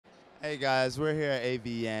Hey guys, we're here at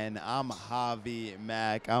AVN. I'm Javi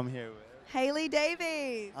Mack. I'm here with. Hayley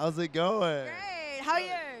Davies. How's it going? Great. How are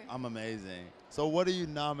you? I'm amazing. So, what are you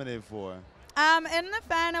nominated for? In the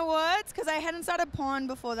fan awards, because I hadn't started porn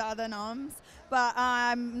before the other noms, but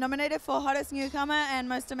I'm nominated for hottest newcomer and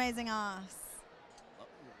most amazing ass.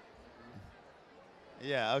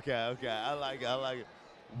 Yeah, okay. I like it.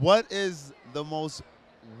 What is the most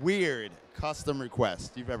weird custom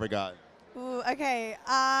request you've ever gotten? Ooh, okay.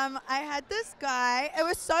 I had this guy. It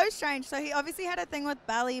was so strange. So he obviously had a thing with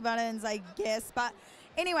belly buttons, I guess. But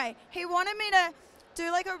anyway, he wanted me to do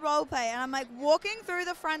like a role play, and I'm like walking through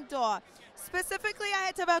the front door. Specifically, I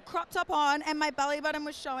had to have a crop top on, and my belly button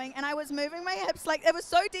was showing, and I was moving my hips like it was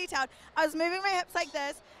so detailed. I was moving my hips like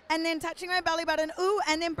this, and then touching my belly button, ooh,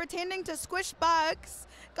 and then pretending to squish bugs,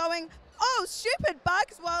 going, oh, stupid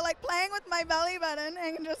bugs, while like playing with my belly button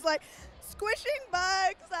and just like squishing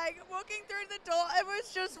bugs, like walking through the door. It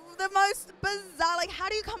was just the most bizarre. Like, how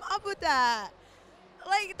do you come up with that?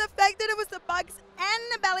 Like, the fact that it was the bugs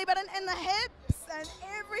and the belly button and the hips and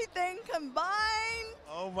everything combined.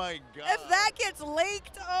 Oh my god. If that gets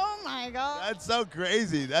leaked, oh my god. That's so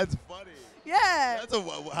crazy. That's funny. Yeah.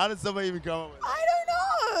 How did somebody even come up with that?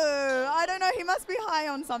 I don't know. He must be high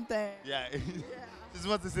on something. Yeah. Just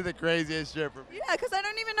wants to see the craziest shit from you. Yeah, because I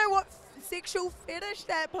don't even know what sexual fetish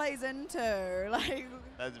that plays into. Like.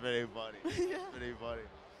 That's very funny. Yeah. That's pretty funny.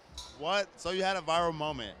 What? So you had a viral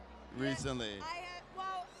moment recently.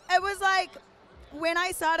 Well, it was like when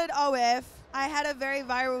I started OF, I had a very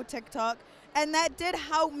viral TikTok, and that did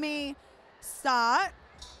help me start.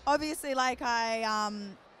 Obviously, like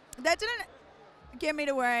that didn't get me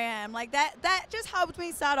to where I am. Like that just helped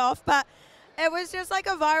me start off, but it was just like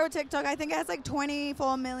a viral TikTok. I think it has like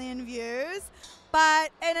 24 million views, and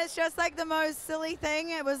it's just like the most silly thing.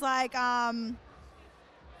 It was like I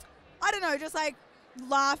don't know, just like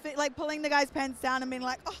laughing, like pulling the guy's pants down and being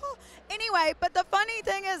like, oh. Anyway, but the funny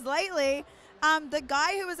thing is lately, the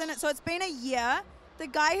guy who was in it, so it's been a year, the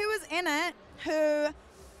guy who was in it, who,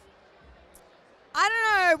 I don't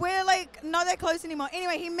know, we're like not that close anymore.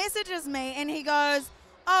 Anyway, he messages me and he goes,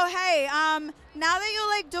 oh, hey, now that you're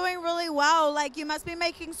like doing really well, like you must be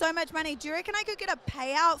making so much money. Do you reckon I could get a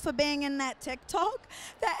payout for being in that TikTok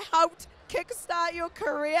that helped kickstart your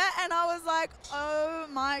career? And I was like, oh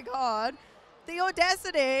my God. The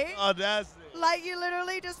audacity. Like, you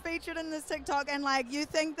literally just featured in this TikTok, and like you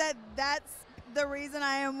think that that's the reason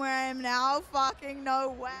I am where I am now? Fucking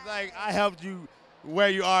no way. It's like, I helped you where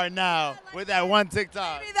you are now with that one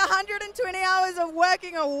TikTok. Maybe the 120 hours of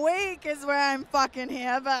working a week is where I'm fucking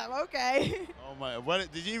here, but okay. Oh my,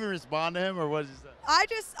 what, did you even respond to him, or what did you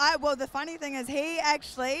say? Well, the funny thing is he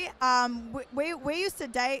actually, we used to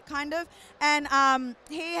date kind of, and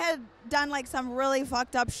he had done like some really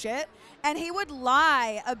fucked up shit, and he would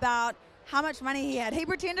lie about how much money he had. He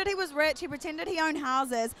pretended he was rich. He pretended he owned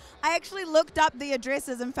houses. I actually looked up the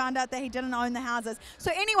addresses and found out that he didn't own the houses.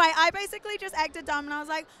 So anyway, I basically just acted dumb, and I was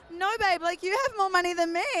like, no, babe, like you have more money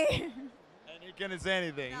than me. And he couldn't say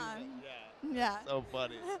anything. No. Yeah. Yeah. So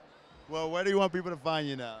funny. Well, where do you want people to find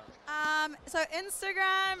you now? So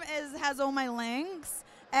Instagram has all my links,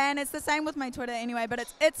 and it's the same with my Twitter anyway,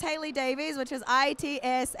 but it's Hayley Davies, which is ITSHAYLEY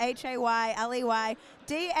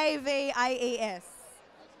DAVIES.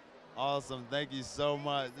 Awesome. Thank you so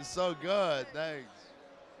much. It's so good. Thanks.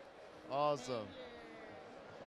 Awesome.